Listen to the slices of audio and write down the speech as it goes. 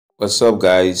What's up,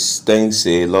 guys? Thanks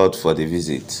a lot for the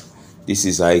visit. This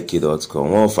is ik.com.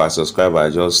 One of our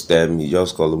subscribers just tell me,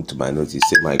 just call him to my notice,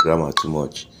 say my grammar too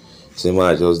much. Say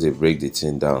I just they break the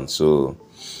thing down. So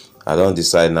I don't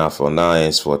decide now. For now,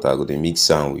 henceforth I go to mix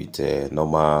sound with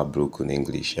normal broken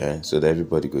English, so that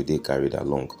everybody go they carried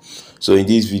along. So in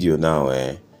this video now,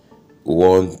 we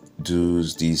want do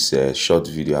this short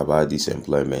video about this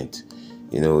employment.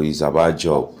 It's about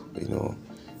job.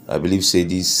 I believe say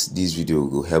this video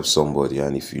will help somebody,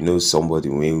 and if you know somebody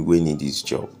when need this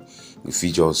job, if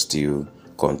you just still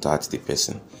contact the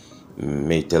person,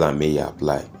 may tell them may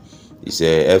apply. It's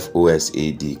a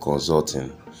Fosad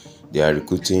Consulting. They are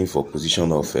recruiting for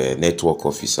position of a network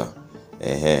officer.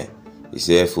 It's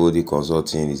a Fosad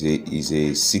Consulting is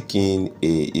a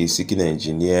seeking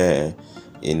engineer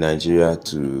in Nigeria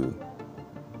to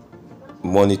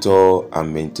monitor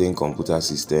and maintain computer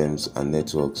systems and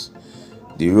networks.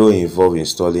 The role involves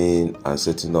installing and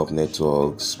setting up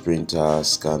networks, printers,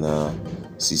 scanner,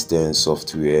 system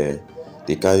software.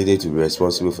 The candidate will be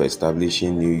responsible for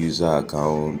establishing new user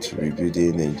accounts,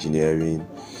 rebuilding engineering,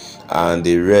 and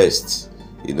the rest,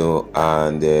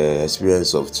 and the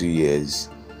experience of 2 years.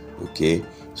 Okay,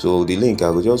 so the link, I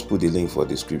will just put the link for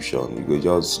description. You will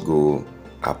just go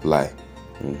apply.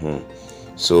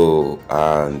 So,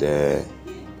 and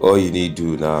all you need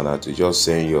to do now to just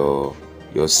send your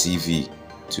CV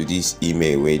to this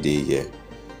email where they here,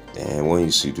 and when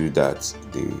you should do that,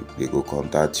 they go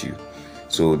contact you.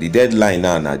 So the deadline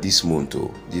now this month,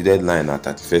 the deadline at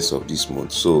 31st of this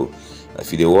month. So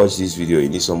if you watch this video, you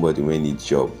need somebody when need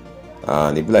job,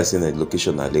 and it be like saying the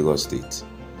location at Lagos State,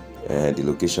 and the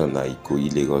location at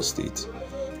Ikoyi, Lagos State.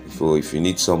 If you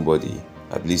need somebody,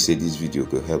 I believe say this video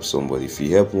could help somebody. If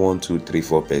you help 1, 2, 3,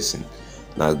 4 person,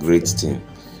 now great thing.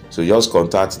 So just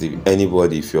contact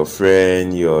anybody. If your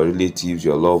friend, your relatives,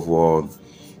 your loved one,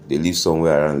 they live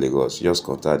somewhere around Lagos, just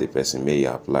contact the person, may you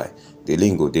apply. The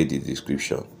link will be in the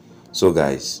description. So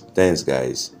guys, thanks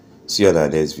guys. See you on the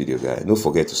next video, guys. Don't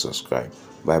forget to subscribe.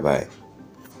 Bye bye.